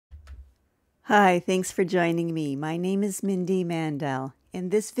Hi, thanks for joining me. My name is Mindy Mandell,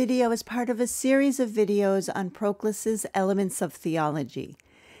 and this video is part of a series of videos on Proclus's Elements of Theology.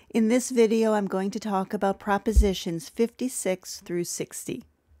 In this video, I'm going to talk about propositions 56 through 60.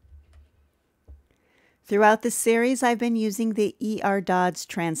 Throughout this series, I've been using the E.R. Dodds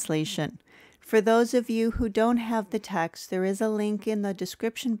translation. For those of you who don't have the text, there is a link in the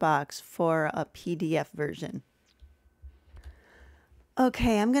description box for a PDF version.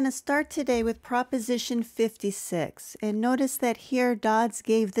 Okay, I'm going to start today with Proposition 56, and notice that here Dodds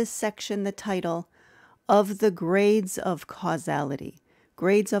gave this section the title, Of the Grades of Causality.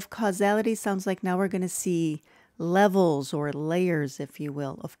 Grades of causality sounds like now we're going to see levels or layers, if you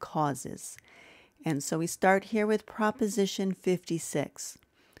will, of causes. And so we start here with Proposition 56.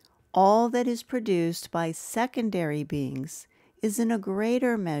 All that is produced by secondary beings is in a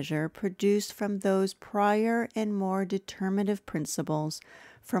greater measure produced from those prior and more determinative principles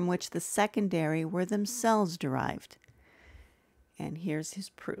from which the secondary were themselves derived. And here's his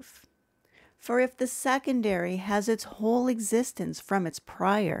proof. For if the secondary has its whole existence from its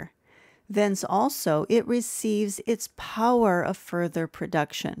prior, thence also it receives its power of further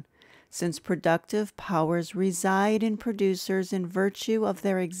production, since productive powers reside in producers in virtue of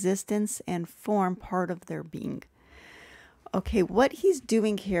their existence and form part of their being. Okay, what he's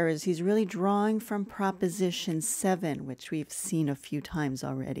doing here is he's really drawing from Proposition 7, which we've seen a few times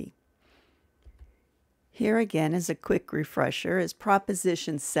already. Here again, as a quick refresher, is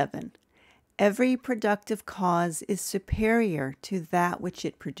Proposition 7. Every productive cause is superior to that which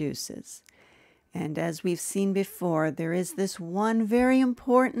it produces. And as we've seen before, there is this one very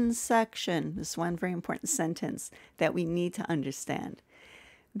important section, this one very important sentence that we need to understand.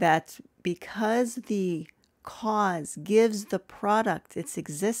 That because the cause gives the product its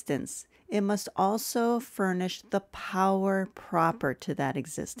existence, it must also furnish the power proper to that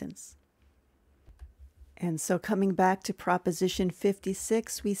existence. And so coming back to Proposition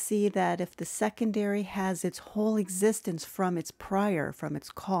 56, we see that if the secondary has its whole existence from its prior, from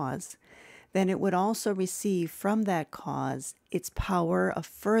its cause, then it would also receive from that cause its power of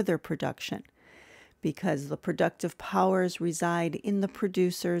further production, because the productive powers reside in the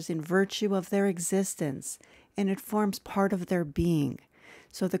producers in virtue of their existence, and it forms part of their being.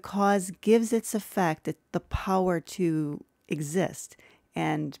 So the cause gives its effect the power to exist,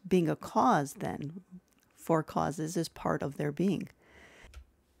 and being a cause then, for causes, is part of their being.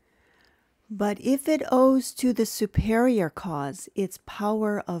 But if it owes to the superior cause its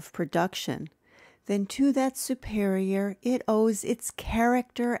power of production, then to that superior it owes its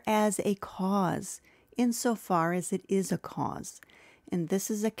character as a cause, insofar as it is a cause, and this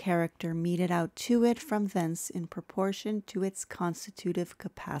is a character meted out to it from thence in proportion to its constitutive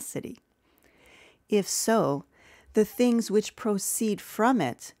capacity. If so, the things which proceed from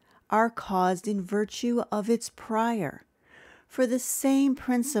it are caused in virtue of its prior, for the same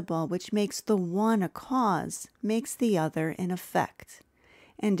principle which makes the one a cause makes the other an effect.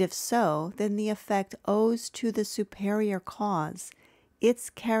 And if so, then the effect owes to the superior cause its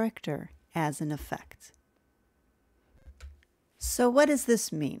character as an effect. So what does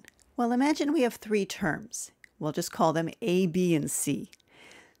this mean? Well, imagine we have three terms. We'll just call them A, B, and C.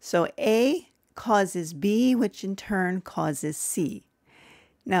 So A causes B, which in turn causes C.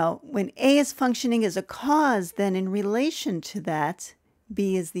 Now, when A is functioning as a cause, then in relation to that,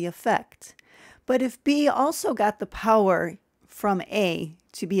 B is the effect. But if B also got the power from A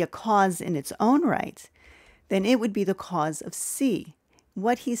to be a cause in its own right, then it would be the cause of C.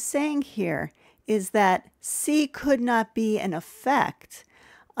 What he's saying here is that C could not be an effect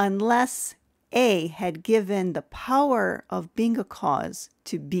unless A had given the power of being a cause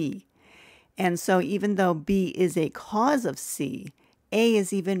to B. And so even though B is a cause of C, A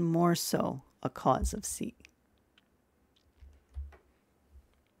is even more so a cause of C.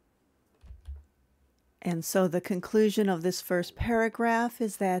 And so the conclusion of this first paragraph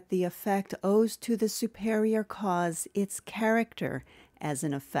is that the effect owes to the superior cause its character as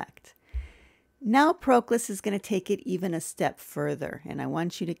an effect. Now Proclus is going to take it even a step further, and I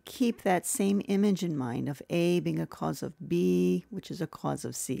want you to keep that same image in mind of A being a cause of B, which is a cause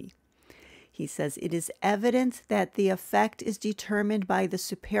of C. He says, it is evident that the effect is determined by the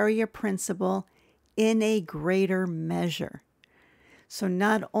superior principle in a greater measure. So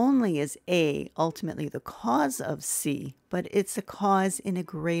not only is A ultimately the cause of C, but it's a cause in a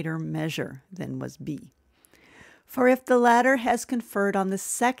greater measure than was B. For if the latter has conferred on the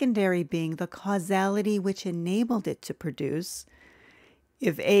secondary being the causality which enabled it to produce,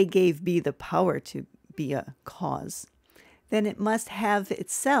 if A gave B the power to be a cause, then it must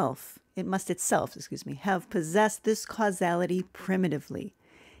itself have possessed this causality primitively,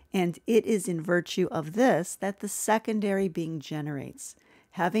 And it is in virtue of this that the secondary being generates,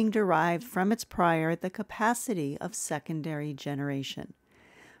 having derived from its prior the capacity of secondary generation.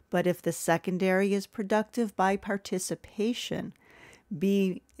 But if the secondary is productive by participation,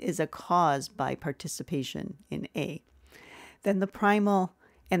 B is a cause by participation in A, then the primal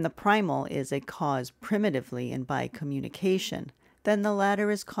is a cause primitively and by communication, then the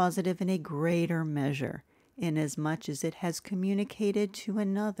latter is causative in a greater measure, inasmuch as it has communicated to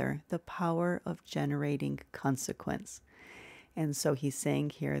another the power of generating consequence. And so he's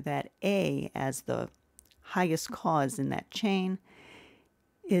saying here that A, as the highest cause in that chain,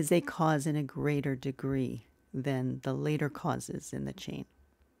 is a cause in a greater degree than the later causes in the chain.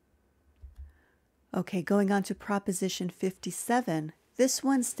 Okay, going on to Proposition 57, this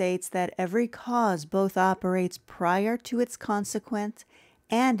one states that every cause both operates prior to its consequent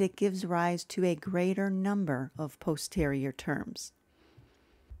and it gives rise to a greater number of posterior terms.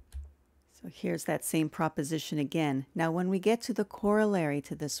 So here's that same proposition again. Now when we get to the corollary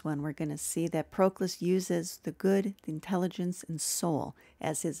to this one, we're going to see that Proclus uses the good, the intelligence, and soul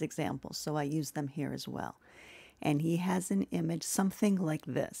as his examples. So I use them here as well. And he has an image, something like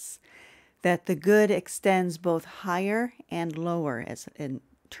this, that the good extends both higher and lower as in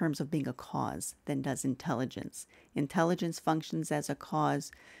terms of being a cause than does intelligence. Intelligence functions as a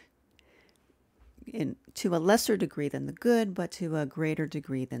cause to a lesser degree than the good, but to a greater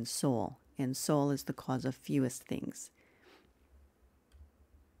degree than soul. And soul is the cause of fewest things.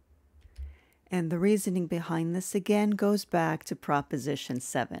 And the reasoning behind this again goes back to Proposition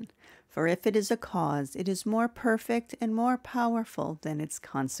 7. For if it is a cause, it is more perfect and more powerful than its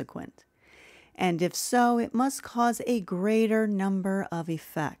consequent. And if so, it must cause a greater number of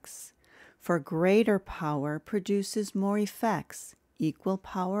effects. For greater power produces more effects. Equal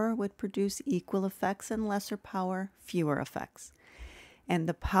power would produce equal effects, and lesser power, fewer effects. And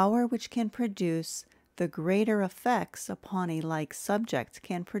the power which can produce the greater effects upon a like subject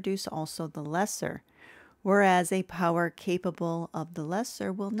can produce also the lesser, whereas a power capable of the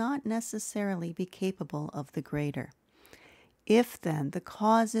lesser will not necessarily be capable of the greater. If then the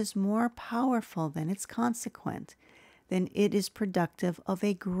cause is more powerful than its consequent, then it is productive of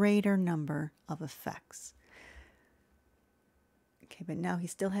a greater number of effects. Okay, but now he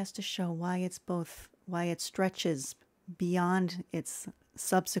still has to show why it stretches beyond its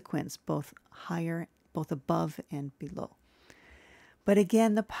subsequents, both above and below. But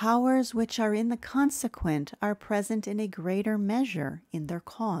again, the powers which are in the consequent are present in a greater measure in their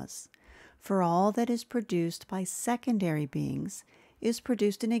cause. For all that is produced by secondary beings is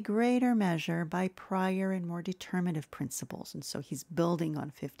produced in a greater measure by prior and more determinative principles. And so he's building on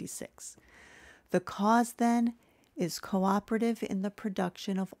 56. The cause, then, is cooperative in the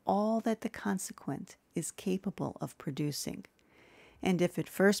production of all that the consequent is capable of producing. And if it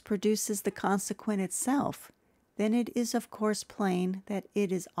first produces the consequent itself, then it is of course plain that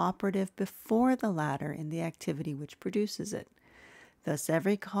it is operative before the latter in the activity which produces it. Thus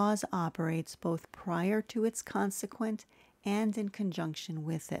every cause operates both prior to its consequent and in conjunction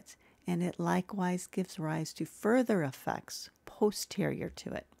with it, and it likewise gives rise to further effects posterior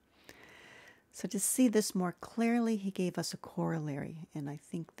to it. So to see this more clearly, he gave us a corollary, and I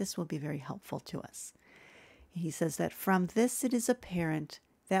think this will be very helpful to us. He says that from this it is apparent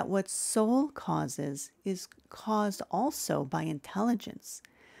that what soul causes is caused also by intelligence,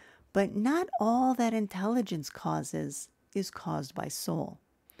 but not all that intelligence causes is caused by soul.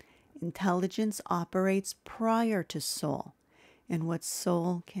 Intelligence operates prior to soul, and what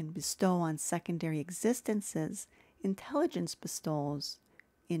soul can bestow on secondary existences, intelligence bestows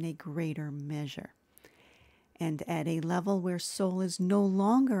in a greater measure. And at a level where soul is no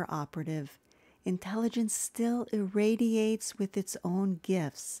longer operative, intelligence still irradiates with its own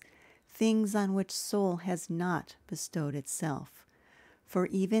gifts things on which soul has not bestowed itself. For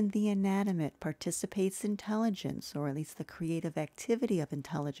even the inanimate participates intelligence, or at least the creative activity of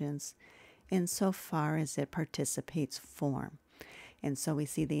intelligence, insofar as it participates form. And so we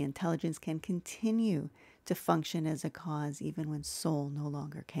see the intelligence can continue to function as a cause even when soul no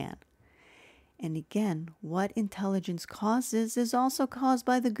longer can. And again, what intelligence causes is also caused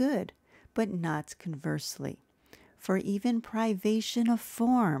by the good, but not conversely. For even privation of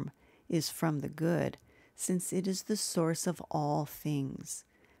form is from the good, since it is the source of all things.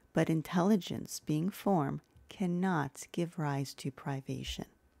 But intelligence, being form, cannot give rise to privation.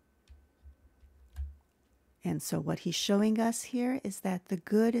 And so what he's showing us here is that the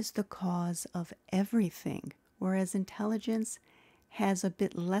good is the cause of everything, whereas intelligence has a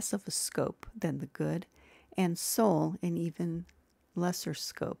bit less of a scope than the good, and soul an even lesser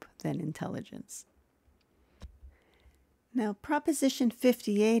scope than intelligence. Now, Proposition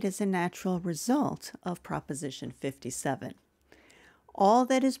 58 is a natural result of Proposition 57. All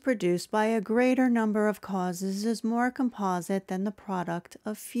that is produced by a greater number of causes is more composite than the product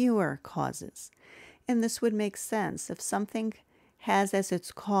of fewer causes. And this would make sense if something has as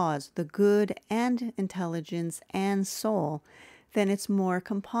its cause the good and intelligence and soul, then it's more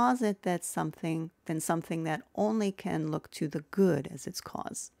composite than something that only can look to the good as its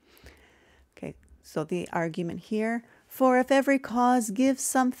cause. Okay, so the argument here, for if every cause gives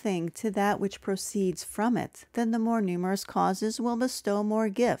something to that which proceeds from it, then the more numerous causes will bestow more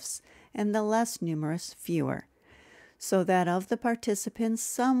gifts, and the less numerous fewer. So that of the participants,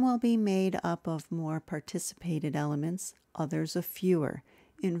 some will be made up of more participated elements, others of fewer,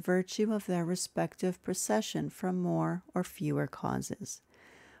 in virtue of their respective procession from more or fewer causes.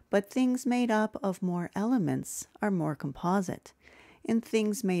 But things made up of more elements are more composite, and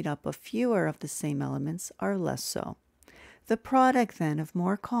things made up of fewer of the same elements are less so. The product, then, of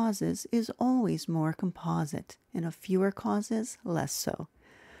more causes is always more composite, and of fewer causes less so.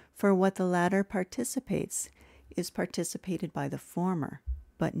 For what the latter participates is participated by the former,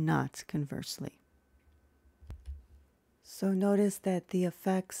 but not conversely. So notice that the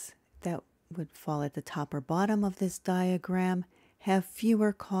effects that would fall at the top or bottom of this diagram have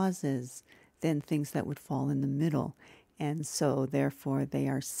fewer causes than things that would fall in the middle. And so, therefore, they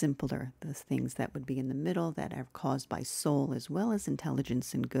are simpler. The things that would be in the middle that are caused by soul as well as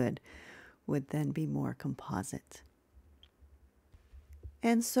intelligence and good would then be more composite.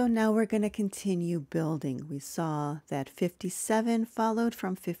 And so now we're going to continue building. We saw that 57 followed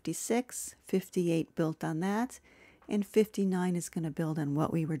from 56, 58 built on that, and 59 is going to build on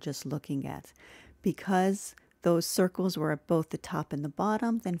what we were just looking at. Because those circles were at both the top and the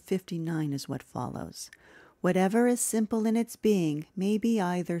bottom, then 59 is what follows. Whatever is simple in its being may be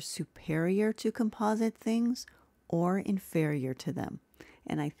either superior to composite things or inferior to them.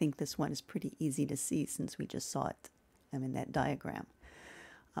 And I think this one is pretty easy to see since we just saw it in that diagram.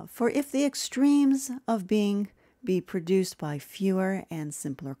 For if the extremes of being be produced by fewer and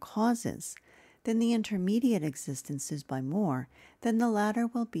simpler causes, then the intermediate existences by more, then the latter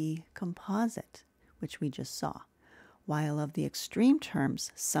will be composite, which we just saw. While of the extreme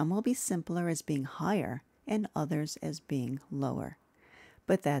terms, some will be simpler as being higher, and others as being lower.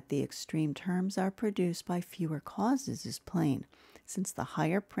 But that the extreme terms are produced by fewer causes is plain, since the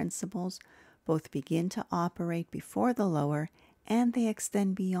higher principles both begin to operate before the lower, and they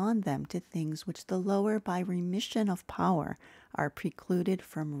extend beyond them to things which the lower, by remission of power, are precluded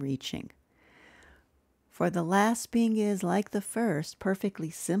from reaching. For the last being is, like the first,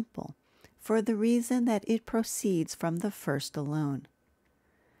 perfectly simple, for the reason that it proceeds from the first alone.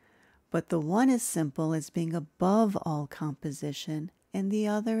 But the one is simple as being above all composition, and the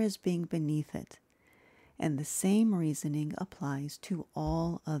other as being beneath it. And the same reasoning applies to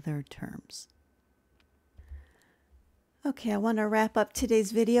all other terms. Okay, I want to wrap up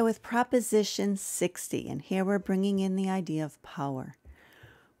today's video with Proposition 60, and here we're bringing in the idea of power.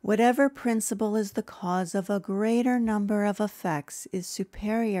 Whatever principle is the cause of a greater number of effects is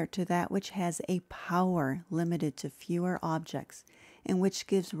superior to that which has a power limited to fewer objects, and which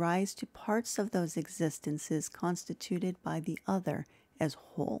gives rise to parts of those existences constituted by the other as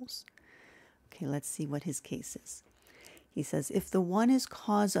wholes. Okay, let's see what his case is. He says, if the one is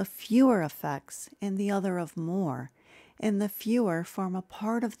cause of fewer effects and the other of more, and the fewer form a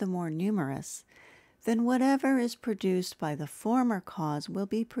part of the more numerous, then whatever is produced by the former cause will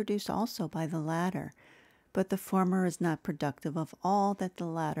be produced also by the latter, but the former is not productive of all that the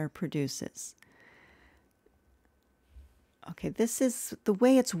latter produces. Okay, this is, the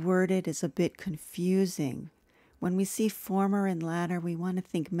way it's worded is a bit confusing. When we see former and latter, we want to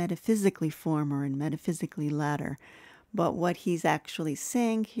think metaphysically former and metaphysically latter. But what he's actually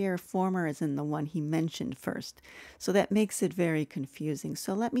saying here, former is in the one he mentioned first. So that makes it very confusing.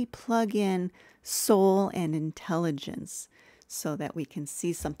 So let me plug in soul and intelligence so that we can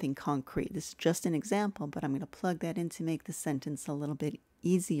see something concrete. This is just an example, but I'm going to plug that in to make the sentence a little bit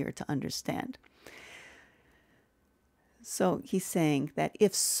easier to understand. So he's saying that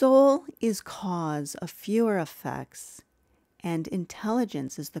if soul is cause of fewer effects and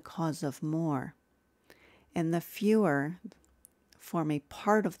intelligence is the cause of more, and the fewer form a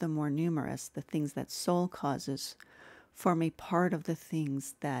part of the more numerous, the things that soul causes form a part of the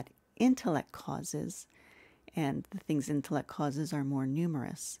things that intellect causes, and the things intellect causes are more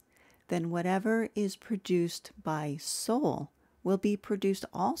numerous, then whatever is produced by soul will be produced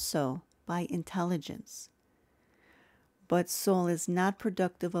also by intelligence. But soul is not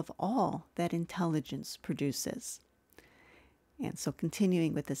productive of all that intelligence produces. And so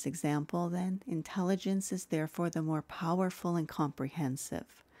continuing with this example then, intelligence is therefore the more powerful and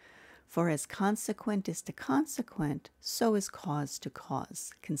comprehensive. For as consequent is to consequent, so is cause to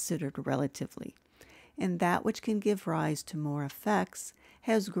cause, considered relatively. And that which can give rise to more effects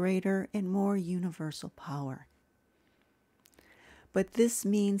has greater and more universal power. But this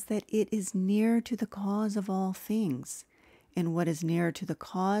means that it is near to the cause of all things, and what is nearer to the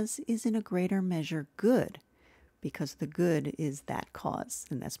cause is in a greater measure good, because the good is that cause,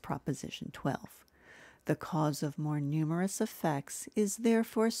 and that's Proposition 12. The cause of more numerous effects is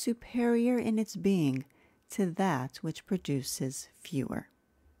therefore superior in its being to that which produces fewer.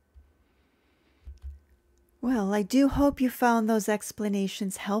 Well, I do hope you found those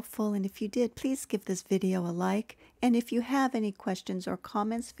explanations helpful, and if you did, please give this video a like, and if you have any questions or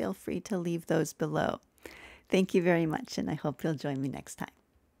comments, feel free to leave those below. Thank you very much, and I hope you'll join me next time.